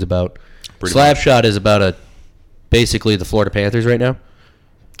 That's what Goon's about. Pretty Slapshot is about basically the Florida Panthers right now.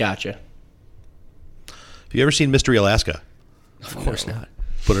 Gotcha. Have you ever seen Mystery Alaska? Of course not.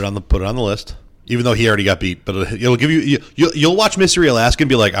 Put it on the list. Even though he already got beat, but it'll give you'll watch Mystery Alaska and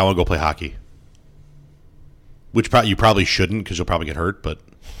be like, I want to go play hockey. Which you probably shouldn't because you'll probably get hurt. But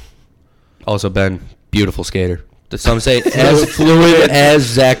Also, Ben, beautiful skater. Some say as fluid as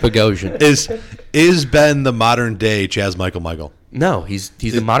Zach Bogosian. is Ben the modern day Chaz Michael? No, he's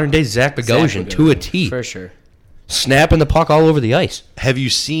the modern day Zach Bogosian to a T. For sure. snapping the puck all over the ice. Have you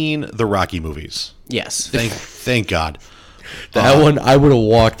seen the Rocky movies? Yes. Thank God. That one, I would have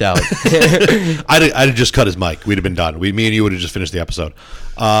walked out. I'd have just cut his mic. We'd have been done. Me and you would have just finished the episode.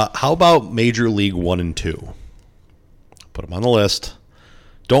 How about Major League 1 and 2? Put them on the list.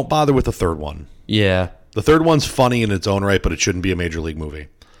 Don't bother with the third one. Yeah. The third one's funny in its own right, but it shouldn't be a Major League movie.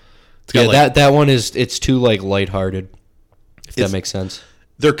 It's got Yeah, that one it's too like lighthearted, if that makes sense.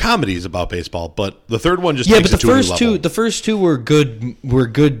 They're comedies about baseball, but the third one just Yeah, takes but it to a new level. the first two were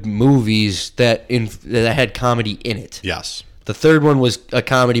good movies that had comedy in it. Yes. The third one was a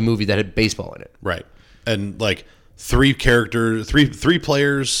comedy movie that had baseball in it. Right. And like three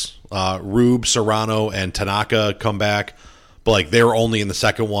players, Rube, Serrano, and Tanaka come back, but like they were only in the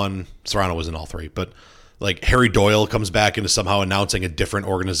second one. Serrano was in all three, but like Harry Doyle comes back into somehow announcing a different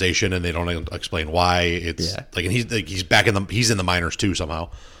organization, and they don't explain why. It's like, and he's back he's in the minors too somehow.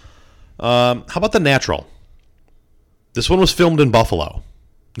 How about The Natural? This one was filmed in Buffalo,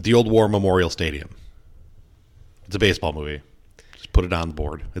 at the old War Memorial Stadium. It's a baseball movie. Just put it on the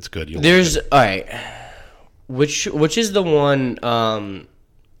board. It's good. There's all right. Which is the one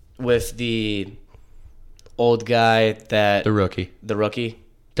with the old guy that The Rookie,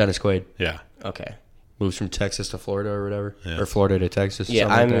 Dennis Quaid, Yeah. Okay. moves from Texas to Florida or whatever, or Florida to Texas. Yeah,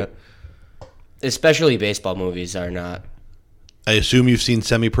 something like that. Especially baseball movies are not. I assume you've seen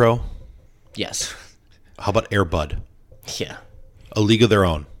Semi-Pro. Yes. How about Air Bud? Yeah. A League of Their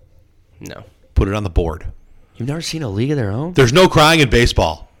Own. No. Put it on the board. You've never seen A League of Their Own? There's no crying in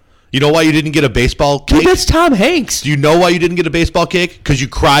baseball. You know why you didn't get a baseball cake? Dude, that's Tom Hanks. Do you know why you didn't get a baseball cake? Because you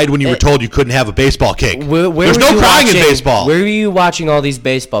cried when you were told you couldn't have a baseball cake. Where There's were no you crying in watching- baseball. Where were you watching all these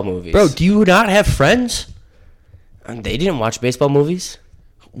baseball movies? Bro, do you not have friends? They didn't watch baseball movies?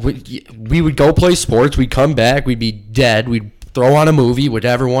 We would go play sports. We'd come back. We'd be dead. We'd throw on a movie,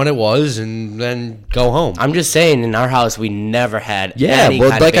 whatever one it was, and then go home. I'm just saying, in our house, we never had. Yeah, any well,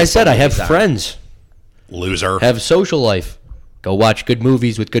 kind of like I said, baseball I have movies on. friends. Loser. Have social life. Go watch good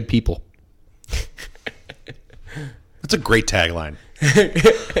movies with good people. That's a great tagline.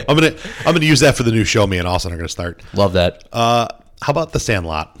 I'm gonna use that for the new show me and Austin are gonna start. Love that. How about The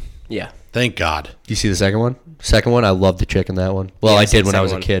Sandlot? Yeah. Thank God. Do you see the second one? Second one, I loved the chick in that one. Well, Yeah, I I did said when I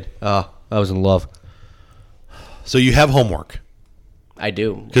was a second kid. Oh, I was in love. So you have homework. I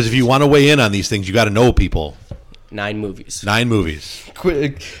do. Because if you want to weigh in on these things, you got to know people. 9 movies. 9 movies.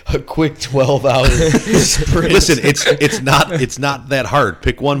 A quick 12 hours. Listen, it's not that hard.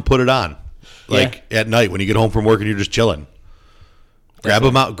 Pick one, put it on. Like at night when you get home from work and you're just chilling. Grab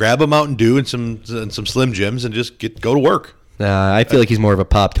a Mountain Dew and some Slim Jims and just go to work. Nah, I feel like he's more of a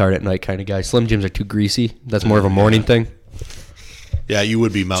Pop-Tart at night kind of guy. Slim Jims are too greasy. That's more of a morning thing. Yeah, you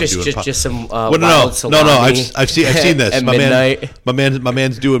would be Mountain Dew. Just some Well, wild no. salami I've seen this. at midnight. My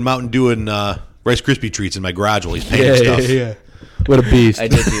man's doing Mountain Dew and Rice Krispie treats in my garage while he's painting stuff. What a beast. I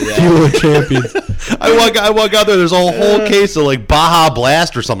did do that. Fuel of champions. I walk out there. There's a whole case of like Baja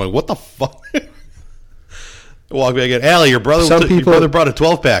Blast or something. What the fuck? I walk back in. Allie, your brother brought a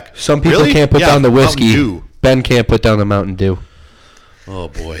 12-pack. Some people Really? can't put Yeah, down the Mountain whiskey. Dew. Ben can't put down the Mountain Dew. Oh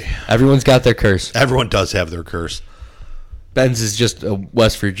boy, Everyone's got their curse. everyone does have their curse. Ben's is just a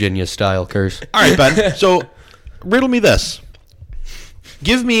West Virginia style curse. All right, Ben. So, riddle me this.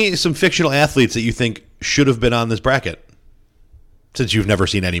 Give me some fictional athletes that you think should have been on this bracket, since you've never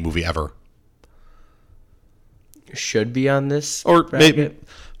seen any movie ever. Should be on this. Or bracket. maybe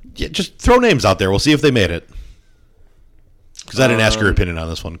just throw names out there. We'll see if they made it. Because I didn't ask your opinion on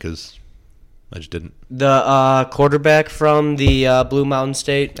this one because I just didn't. The quarterback from the Blue Mountain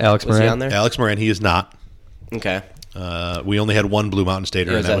State. Alex was he Moran? on there? Alex Moran, he is not. Okay. We only had one Blue Mountain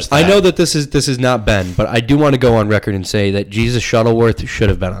Stater, Yeah, and that was I know that this is not Ben, but I do want to go on record and say that Jesus Shuttleworth should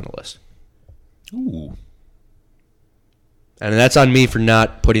have been on the list. Ooh. And that's on me for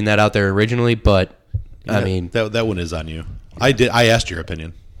not putting that out there originally, but I mean, that one is on you. I asked your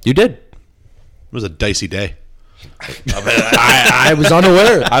opinion. you did. It was a dicey day. I was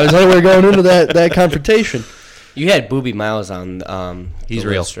unaware. I was unaware going into that confrontation. You had Booby Miles on. He's the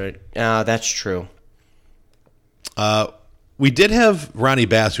real. list, right? That's true. We did have Ronnie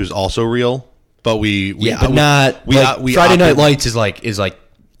Bass, who's also real, but we But not. we Friday opted- Night Lights is like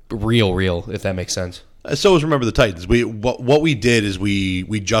real, if that makes sense. So is Remember the Titans. What we did is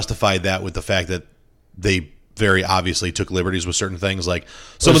we justified that with the fact that they very obviously took liberties with certain things, like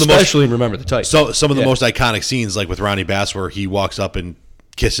some of the most Especially in Remember the Titans. some of the most iconic scenes, like with Ronnie Bass, where he walks up and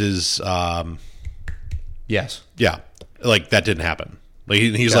kisses. Yes. Yeah, like that didn't happen. Like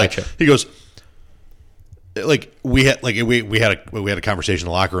he's Gotcha. like he goes. Like we had a conversation in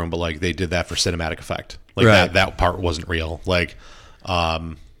the locker room, but like they did that for cinematic effect. Like Right. that part wasn't real. Like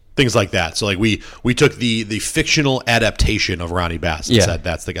they things like that. So like we took the fictional adaptation of Ronnie Bass and Yeah. said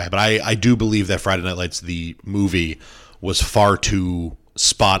that's the guy. But I do believe that Friday Night Lights the movie was far too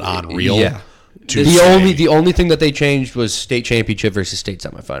spot on real. Yeah. to The say- only thing that they changed was state championship versus state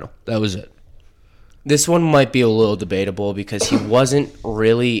semifinal. That was it. This one might be a little debatable because he wasn't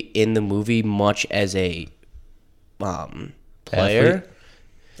really in the movie much as a player. Athlete.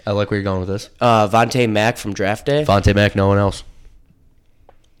 I like where you're going with this. Vontae Mack from Draft Day. Vontae Mack, no one else.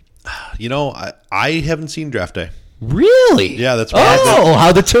 You know, I haven't seen Draft Day. Really? Yeah, that's Oh,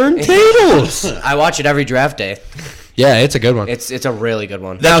 how the turntables. I watch it every Draft Day. Yeah, it's a good one. It's a really good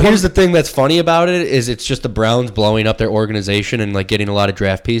one. Now, here's the thing that's funny about it is it's just the Browns blowing up their organization and like getting a lot of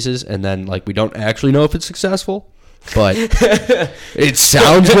draft pieces, and then like we don't actually know if it's successful, but it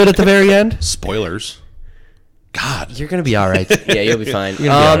sounds good at the very end. Spoilers. God. You're gonna be all right. Yeah, you'll be fine. You're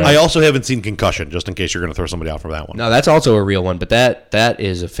gonna be all right. I also haven't seen Concussion, just in case you're going to throw somebody out from that one. No, that's also a real one, but that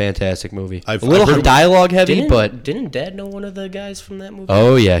is a fantastic movie. I've A little heard- dialogue heavy, but Didn't Dad know one of the guys from that movie?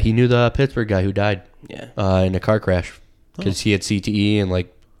 oh yeah, he knew the Pittsburgh guy who died Yeah. in a car crash because he had CTE and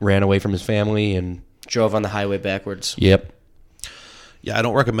like ran away from his family and Drove on the highway backwards. yep. Yeah, I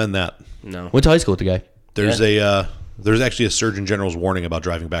don't recommend that. No. Went to high school with the guy. There's actually a Surgeon General's warning about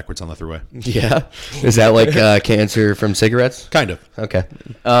driving backwards on the throughway. Yeah, is that like cancer from cigarettes? Kind of. Okay.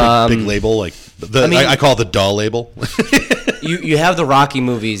 Big label, like I call it the dull label. You have the Rocky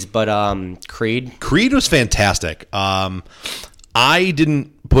movies, but Creed. Creed was fantastic. I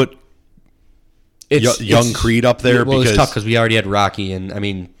didn't put young Creed up there well, because it's tough because we already had Rocky, and I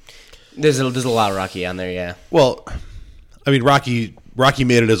mean, There's a lot of Rocky on there. Yeah. well, I mean Rocky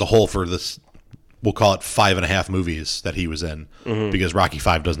made it as a whole for this. We'll call it 5.5 movies that he was in because Rocky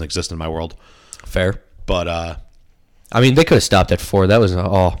 5 doesn't exist in my world. fair. But I mean, they could have stopped at 4. That was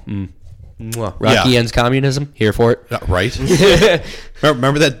Rocky Yeah. ends communism. Here for it. right?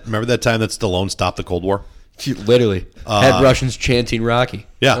 remember that time that Stallone stopped the Cold War? Literally had Russians chanting Rocky.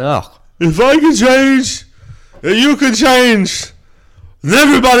 Yeah. Oh. If I can change, you can change. And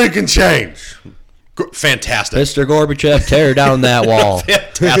everybody can change. Fantastic. Mr. Gorbachev, tear down that wall.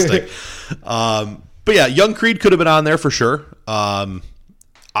 Fantastic. But yeah, Young Creed could have been on there for sure.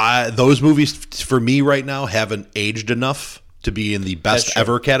 Those movies for me right now haven't aged enough to be in the best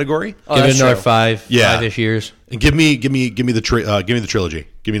ever category. Oh, Give it that's another true. 5-ish years. And give me the trilogy.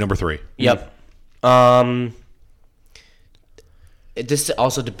 Give me number 3. Yep. This is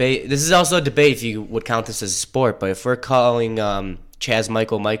also a debate if you would count this as a sport. But if we're calling Chaz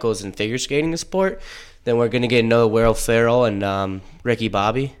Michaels and figure skating a sport, then we're gonna get another Will Ferrell and Ricky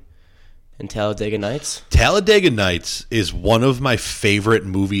Bobby in Talladega Nights. Talladega Nights is one of my favorite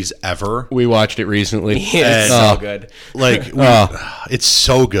movies ever. We watched it recently. Yeah, it's so good. Like, it's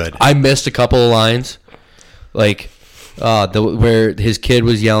so good. I missed a couple of lines, like where his kid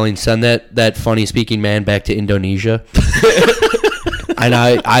was yelling, "Send that funny speaking man back to Indonesia," and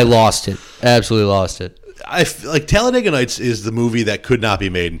I lost it. Absolutely lost it. Like Talladega Nights is the movie that could not be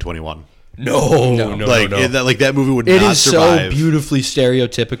made in 21. No. That movie would It not is survive. so beautifully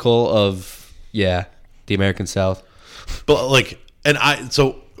stereotypical of the American South. But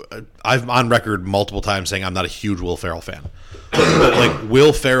I'm on record multiple times saying I'm not a huge Will Ferrell fan. But like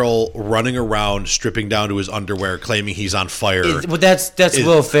Will Ferrell running around stripping down to his underwear, claiming he's on fire. But that's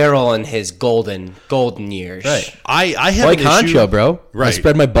Will Ferrell in his golden years. Right. I have Like an issue, Honcho, bro. I Right.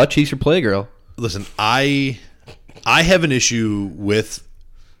 spread my butt cheeks for Playgirl. Listen, I have an issue with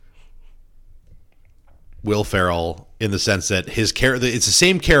Will Ferrell in the sense that his character, it's the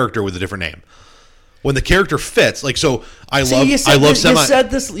same character with a different name. When the character fits, like, so I love You said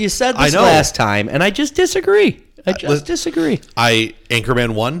this I know. last time, and I just disagree. Disagree.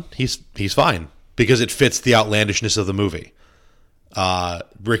 Anchorman 1, he's fine because it fits the outlandishness of the movie.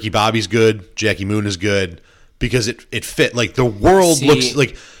 Ricky Bobby's good, Jackie Moon is good because it fit, like the world See, looks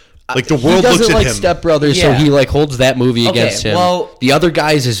like the He world looks doesn't at like him. Step Brothers, so Yeah. he like holds that movie Okay, against him. well- the other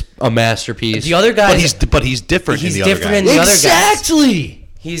guys is a masterpiece. The other guys, but he's different He's in the different other in guys. the other guys. Exactly.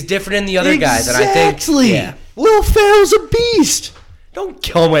 he's different in the other guys, and I think yeah. Will Ferrell's a beast. Don't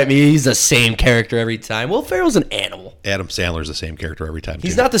come at me. He's the same character every time. Will Ferrell's an animal. Adam Sandler's the same character every time.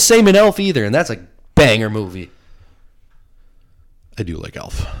 He's too. not the same in Elf either, and that's a banger movie. I do like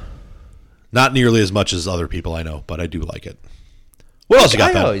Elf. Not nearly as much as other people I know, but I do like it. What else you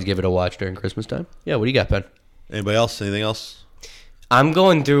got, I Ben? always give it a watch during Christmas time. Yeah, what do you got, Ben? Anybody else? Anything else? I'm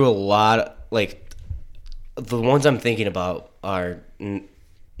going through a lot. Like the ones I'm thinking about are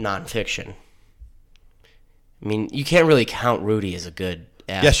nonfiction. I mean, you can't really count Rudy as a good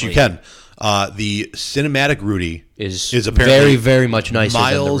athlete. Yes, you can. The cinematic Rudy Is apparently very, very much nicer than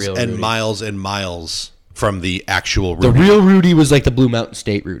the miles real and Rudy. miles and miles from the actual The Rudy. real Rudy was like the Blue Mountain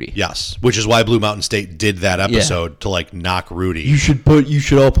State Rudy. Yes, which is why Blue Mountain State did that episode to like knock Rudy. You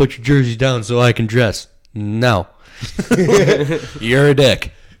should all put your jerseys down so I can dress. No. You're a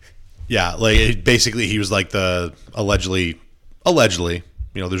dick. Yeah, like basically he was like the allegedly,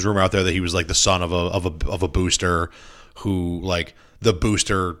 there's rumor out there that he was like the son of a booster who like the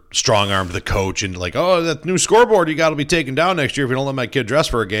booster strong-armed the coach and like, oh, that new scoreboard you got to be taken down next year if you don't let my kid dress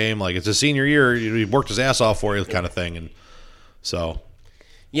for a game. Like it's his senior year, he worked his ass off for you, kind of thing. And so,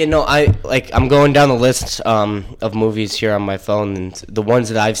 Yeah, no, I'm going down the list of movies here on my phone, and the ones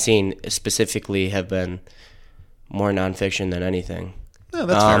that I've seen specifically have been more nonfiction than anything. yeah,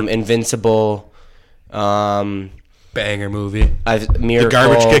 that's fair. Invincible, Banger movie. Miracle, The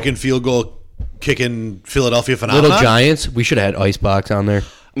garbage kicking, field goal kicking Philadelphia phenomenon. Little Giants. We should have had Icebox on there.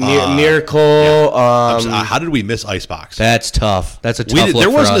 Miracle. How did we miss Icebox? That's tough. That's a tough look There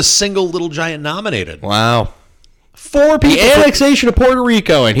for wasn't a us. single Little Giant nominated. Wow. 4 people. The annexation of Puerto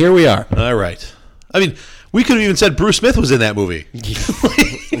Rico, and here we are. All right. I mean, we could have even said Bruce Smith was in that movie.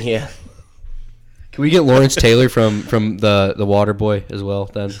 Yeah. Can we get Lawrence Taylor from the Water Boy as well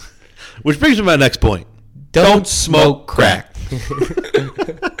then? Which brings me to my next point. Don't smoke crack.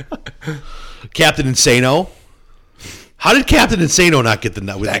 Captain Insano. How did Captain Insano not get the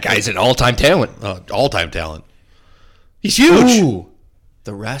nut? That guy's an all-time talent. All-time talent. He's huge. Ooh,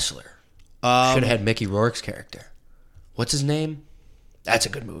 the wrestler. Should have had Mickey Rourke's character. What's his name? That's a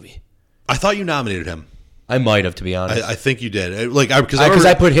good movie. I thought you nominated him. I might have, to be honest. I think you did. Because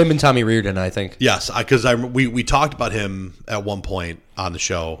I put him and Tommy Reardon, I think. Yes, because we talked about him at one point on the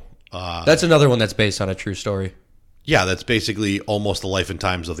show. That's another one that's based on a true story. Yeah, that's basically almost the life and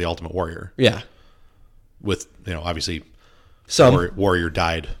times of the Ultimate Warrior. Yeah. With, obviously, Some. Warrior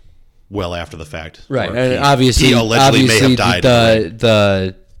died well after the fact. Right, Or and he obviously allegedly may have died.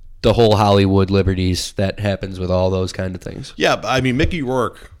 the whole Hollywood liberties that happens with all those kind of things. Yeah, but I mean, Mickey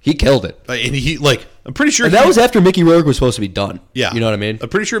Rourke, He killed it. and I'm pretty sure And that was after Mickey Rourke was supposed to be done. Yeah, You know what I mean? I'm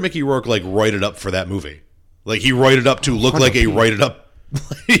pretty sure Mickey Rourke roided up for that movie. Like he roided up to look like a roided up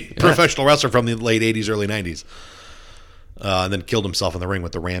professional wrestler from the late '80s, early '90s, and then killed himself in the ring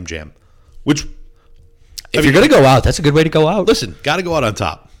with the Ram Jam. Which, If you're going to go out, that's a good way to go out. listen, got to go out on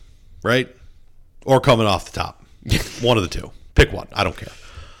top, right? Or coming off the top. One of the two. Pick one. I don't care.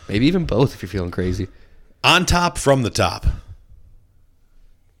 Maybe even both if you're feeling crazy. On top from the top.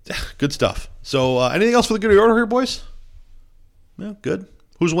 Good stuff. So, anything else for the good order here, boys? No, good.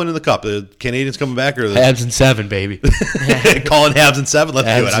 Who's winning the cup? The Canadians coming back or the Habs in 7, baby. calling Habs in 7? Let's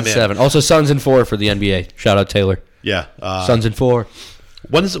do Habs it. I'm in in. 7. Also, Suns in 4 for the NBA. Shout out Taylor. Yeah. Suns in 4.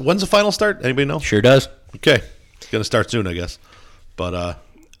 When's the final start? Anybody know? Sure does. Okay. It's going to start soon, I guess. But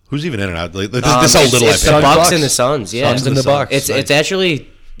who's even in and out? This is how little I it's pay. the Bucks. Bucks and the Suns. Yeah, Suns and the Bucks. It's actually,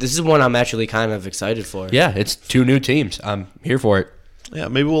 this is one I'm actually kind of excited for. Yeah, it's 2 new teams. I'm here for it. Yeah,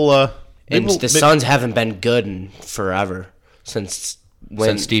 maybe we'll And the Suns haven't been good in forever since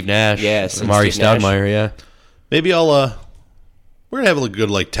Steve Nash. Yeah, since Amari Steve Nash. Stoudemire, yeah. Maybe I'll we're gonna have a good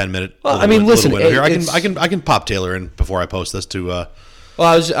 10-minute. Well, I mean, listen, window here. it's- I can pop Taylor in before I post this to. Well,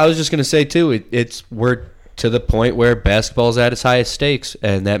 I was just gonna say too. We're to the point where basketball's at its highest stakes,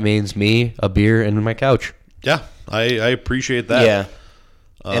 and that means me, a beer, and my couch. Yeah, I appreciate that. Yeah,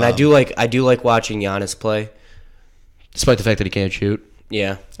 and I do like watching Giannis play. Despite the fact that he can't shoot.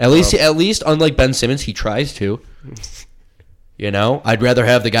 Yeah, At least, unlike Ben Simmons, he tries to. I'd rather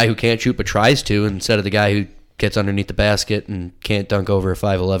have the guy who can't shoot but tries to instead of the guy who gets underneath the basket and can't dunk over a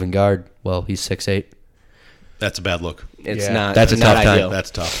 5'11" guard. Well, he's 6'8". That's a bad look. it's Yeah. not. That's a not tough time. ideal.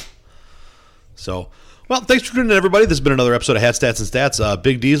 That's tough. So, well, thanks for tuning in, everybody. This has been another episode of Hat Stats and Stats.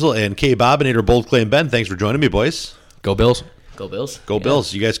 Big Diesel and K Bobbinator, Bold Claim Ben. Thanks for joining me, boys. Go Bills. Go Bills. Go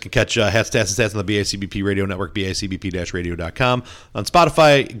Bills. You guys can catch Hat Stats and Stats on the BICBP Radio Network, BICBP-radio.com, on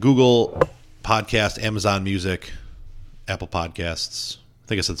Spotify, Google Podcast, Amazon Music, Apple Podcasts. I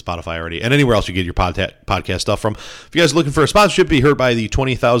think I said Spotify already. And anywhere else you get your podcast stuff from. If you guys are looking for a sponsorship, be heard by the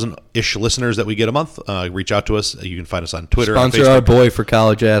 20,000-ish listeners that we get a month, reach out to us. You can find us on Twitter. Sponsor on our Facebook. boy for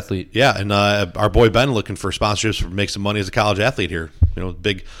college athlete. Yeah, and our boy Ben looking for sponsorships to make some money as a college athlete here.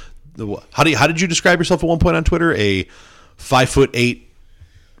 Big. How did you describe yourself at one point on Twitter? A 5'8"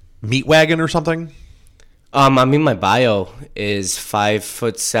 meat wagon or something? I mean, my bio is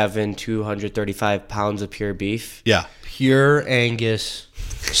 5'7", 235 pounds of pure beef. Yeah. Pure Angus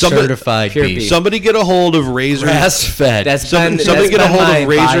Somebody- certified Pure beef. beef. Somebody get a hold of Razor's. Grass fed. Somebody get a hold of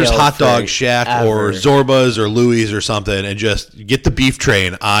Razor's Hot Dog Shack or Zorba's or Louis or something, and just get the beef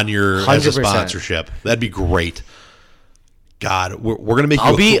train on your as a 100%. sponsorship. That'd be great. God, we're gonna make you.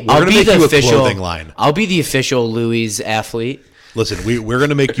 I'll be we're gonna make the you a official clothing line. I'll be the official Louis athlete. Listen, we're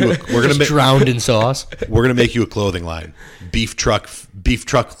gonna make you. We're gonna drowned in sauce. We're gonna make you a clothing line, beef truck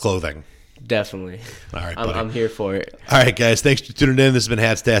clothing. Definitely. All right, buddy. I'm here for it. All right, guys. Thanks for tuning in. This has been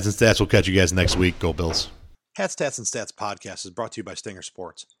Hats, Tats, and Stats. We'll catch you guys next week. Go Bills. Hats, Tats, and Stats podcast is brought to you by Stinger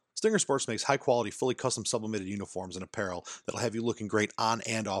Sports. Stinger Sports makes high-quality, fully custom sublimated uniforms and apparel that'll have you looking great on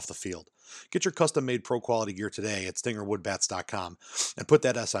and off the field. Get your custom-made pro-quality gear today at StingerWoodBats.com and put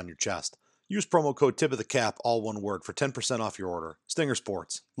that S on your chest. Use promo code Tip of the Cap, all one word, for 10% off your order. Stinger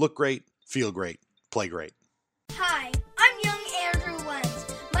Sports. Look great, feel great, play great. Hi, I'm young Andrew Lenz.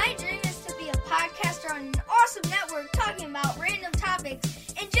 My dream is to be a podcaster on an awesome network talking about random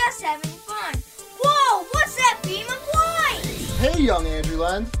topics and just having fun. Whoa, what's that beam of light? Hey, young Andrew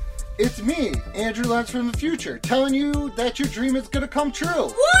Lenz. It's me, Andrew Lenz from the future, telling you that your dream is going to come true.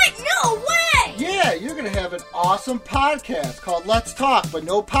 What? No way! Yeah, you're going to have an awesome podcast called Let's Talk, but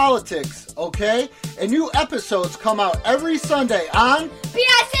no politics, okay? And new episodes come out every Sunday on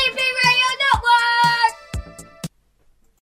BIC